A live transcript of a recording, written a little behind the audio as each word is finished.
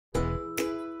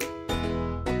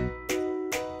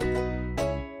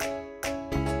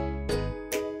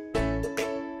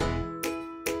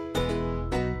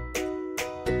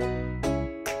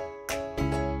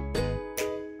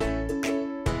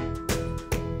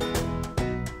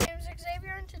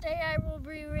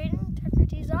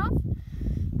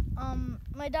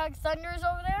dog Thunder is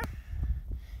over there.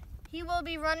 He will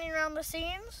be running around the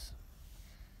scenes.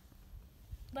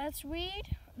 Let's read.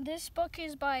 This book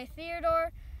is by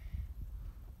Theodore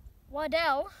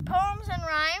Waddell. Poems and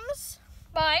Rhymes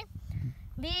by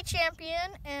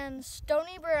Campion and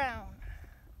Stoney Brown.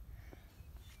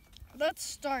 Let's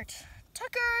start.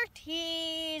 Tucker,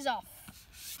 tease off.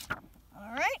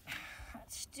 All right,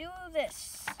 let's do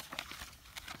this.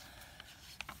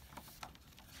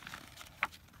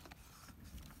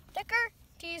 Tucker,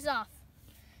 tease off.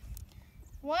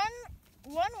 One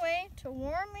way to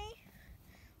warn me,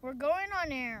 we're going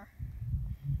on air.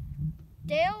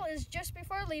 Dale is just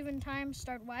before leaving time.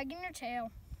 Start wagging your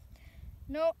tail.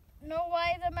 Know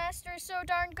why the master is so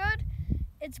darn good?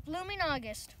 It's blooming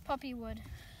August, Puppywood.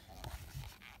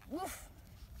 Woof.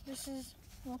 This is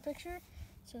one picture. It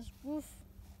says woof.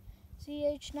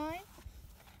 CH9.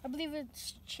 I believe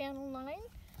it's channel 9.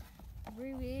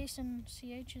 Abbreviation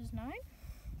CH is 9.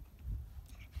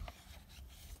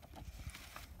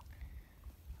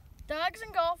 Dogs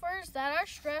and golfers that are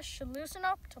stressed should loosen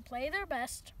up to play their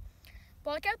best.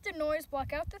 Block out the noise,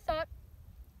 block out the thought,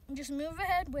 and just move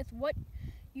ahead with what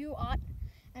you ought.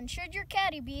 And should your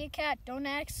catty be a cat, don't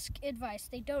ask advice.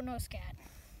 They don't know scat.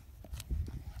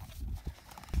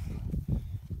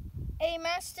 A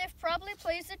mastiff probably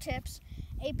plays the tips.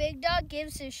 A big dog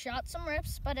gives his shot some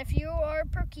rips. But if you are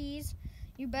Perkins,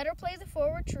 you better play the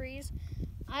forward trees.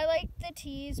 I like the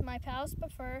tees my pals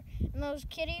prefer, and those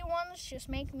kitty ones just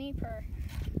make me purr.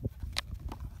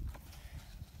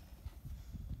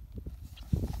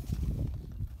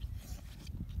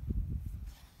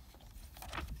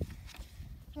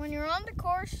 When you're on the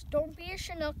course, don't be a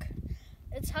Chinook.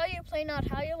 It's how you play, not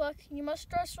how you look. You must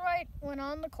dress right when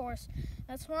on the course.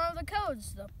 That's one of the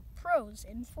codes the pros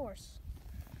enforce.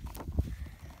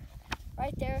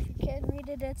 Right there, if you can't read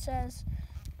it, it says,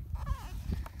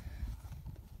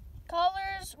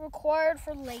 collars required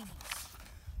for ladies.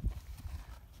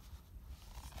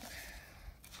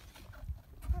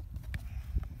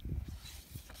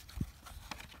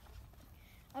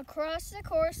 Across the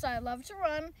course, I love to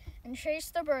run and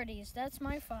chase the birdies. That's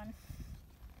my fun.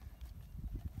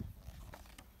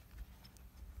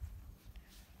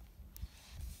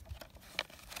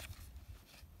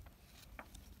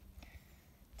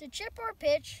 To chip or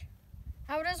pitch,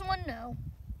 how does one know?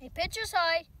 A pitch is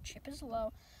high, chip is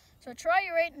low. So try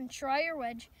your 8 and try your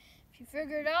wedge. If you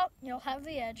figure it out, you'll have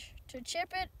the edge. To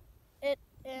chip it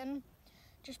in,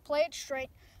 just play it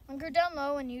straight. Anchor down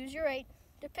low and use your 8.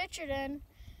 To pitch it in,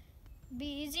 be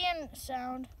easy and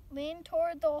sound. Lean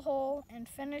toward the hole and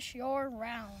finish your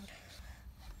round.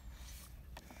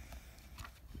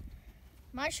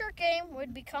 My short game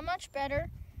would become much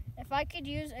better if I could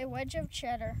use a wedge of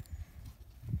cheddar.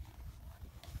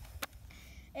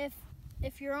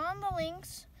 If you're on the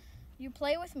links, you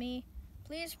play with me,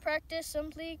 please practice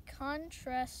simply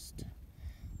contrast.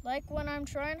 Like when I'm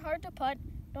trying hard to putt,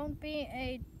 don't be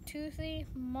a toothy,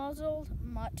 muzzled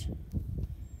mutt.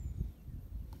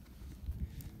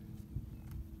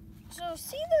 So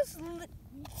see this,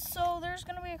 so there's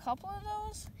gonna be a couple of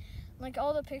those, like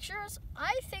all the pictures.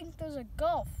 I think those are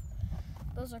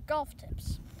golf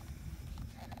tips.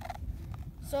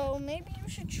 So maybe you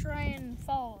should try and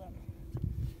follow them.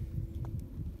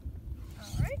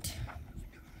 Alright.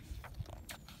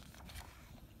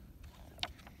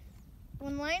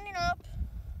 When lining up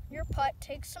your putt,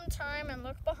 take some time and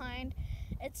look behind.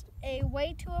 It's a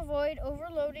way to avoid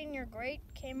overloading your great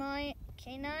canine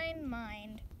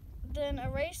mind. Then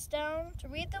erase down to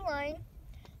read the line.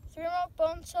 3 remote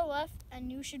bones to the left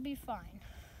and you should be fine.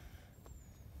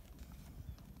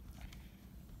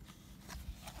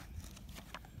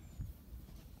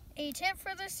 A tip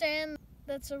for the sand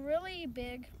that's really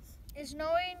big is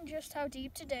knowing just how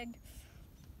deep to dig.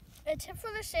 A tip for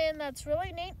the sand that's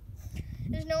really neat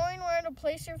is knowing where to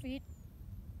place your feet.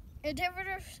 A tip for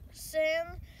the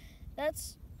sand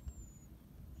that's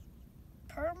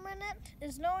permanent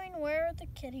is knowing where the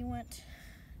kitty went.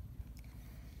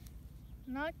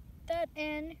 Knock that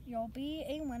in, you'll be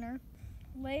a winner.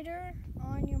 Later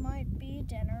on you might be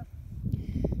dinner.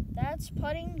 That's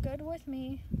putting good with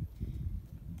me.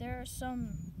 There are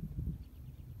some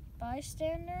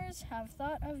bystanders have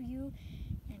thought of you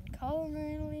in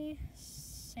culinary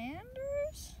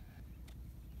Sanders?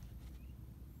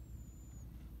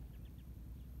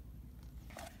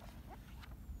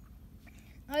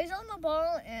 Eyes on the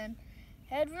ball and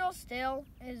head real still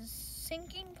is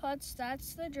sinking putts,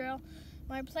 that's the drill.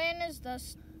 My plan is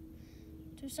thus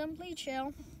to simply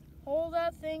chill, hold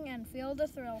that thing and feel the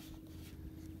thrill.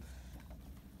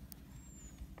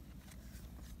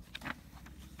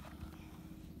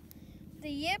 The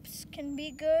yips can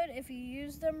be good if you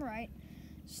use them right.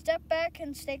 Step back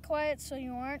and stay quiet so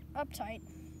you aren't uptight.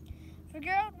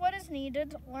 Figure out what is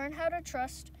needed, learn how to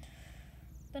trust,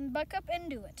 then buck up and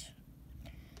do it.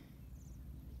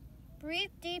 Breathe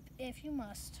deep if you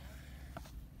must.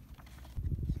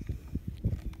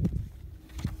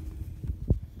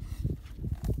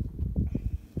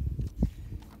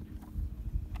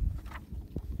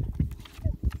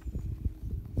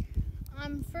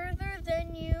 I'm further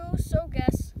than you, so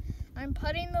guess. I'm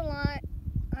putting the line.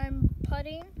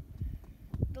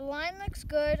 The line looks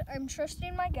good. I'm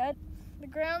trusting my gut. The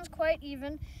ground's quite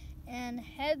even and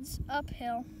heads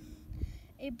uphill.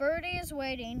 A birdie is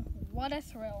waiting. What a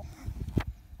thrill.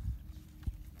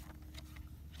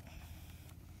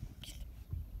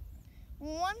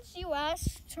 Once you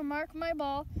asked to mark my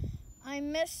ball, I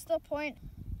missed the point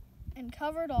and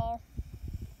covered all.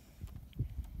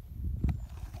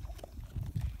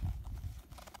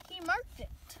 He marked it.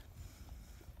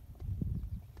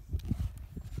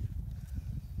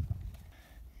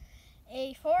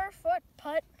 A 4-foot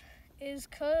putt is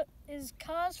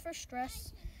cause for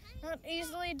stress. Not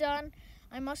easily done,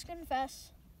 I must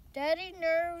confess. Daddy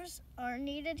nerves are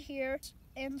needed here,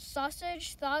 and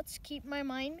sausage thoughts keep my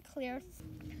mind clear.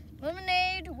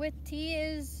 Lemonade with tea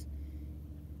is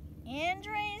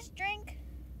Andre's drink.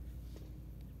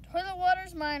 Toilet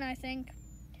water's mine, I think.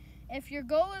 If your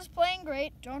goal is playing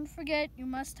great, don't forget you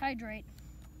must hydrate.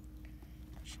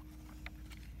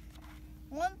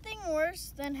 One thing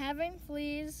worse than having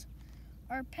fleas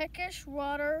are peckish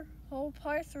water hole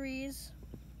par threes.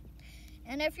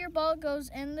 And if your ball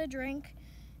goes in the drink,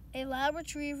 a lab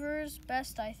retriever's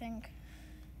best, I think.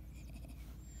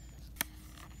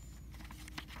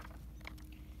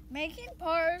 Making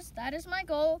pars, that is my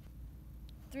goal.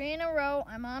 3 in a row,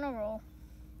 I'm on a roll.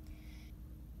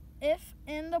 If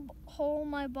in the hole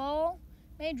my ball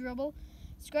may dribble,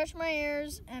 scratch my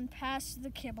ears and pass the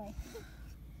kibble.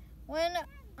 When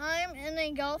I'm in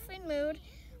a golfing mood,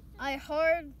 I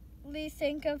hardly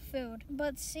think of food,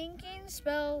 but sinking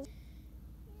spells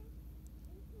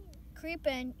creep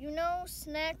in. You know,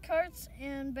 snack carts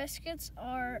and biscuits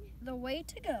are the way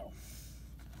to go.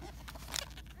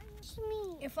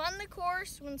 If on the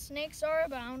course when snakes are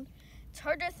abound, it's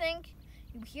hard to think,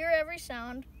 you hear every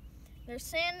sound. There's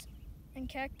sand and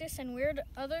cactus and weird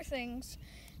other things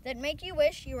that make you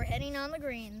wish you were heading on the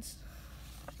greens.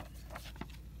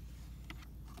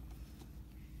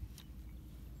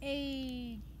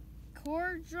 A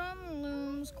cord drum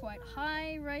looms quite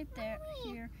high right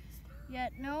here,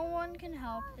 yet no one can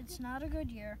help, it's not a good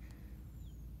year.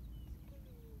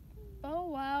 Bow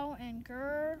wow and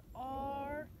grr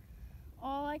are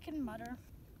all I can mutter.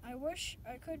 I wish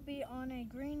I could be on a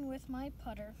green with my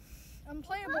putter.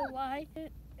 Unplayable lie,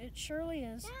 it surely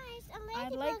is. Guys,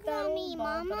 I'd like that old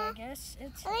ball, but I guess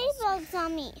it's ladybugs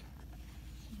on me.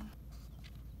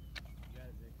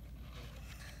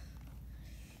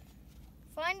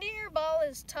 Finding your ball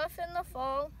is tough in the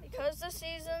fall because the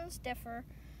seasons differ.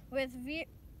 With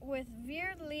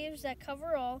veered leaves that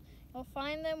cover all, you'll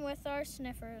find them with our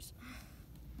sniffers.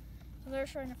 So they're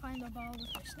trying to find the ball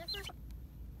with their sniffers.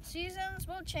 Seasons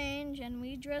will change and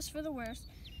we dress for the worst.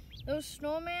 Those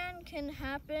snowmen can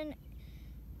happen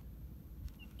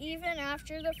even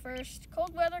after the first.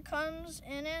 Cold weather comes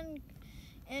in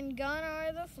and gone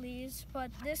are the fleas,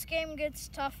 but this game gets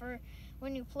tougher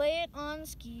when you play it on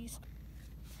skis.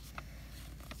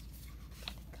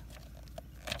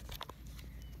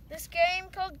 This game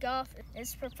called golf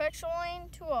is perfectioning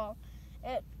to all.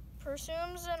 It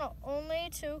presumes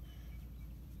only to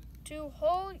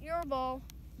hold your ball.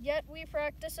 Yet we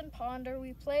practice and ponder.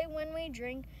 We play when we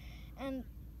drink, and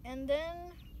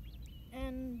then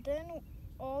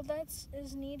all that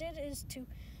is needed is to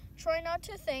try not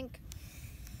to think.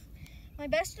 My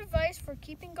best advice for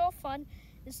keeping golf fun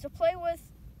is to play with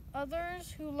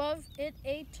others who love it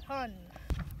a ton.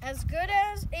 As good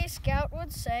as a scout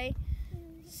would say,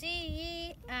 see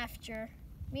ye after.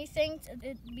 Methinks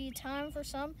it be time for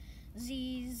some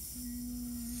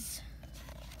Z's.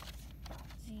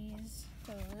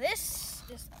 So this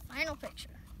is the final picture.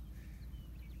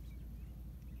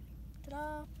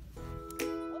 Ta-da!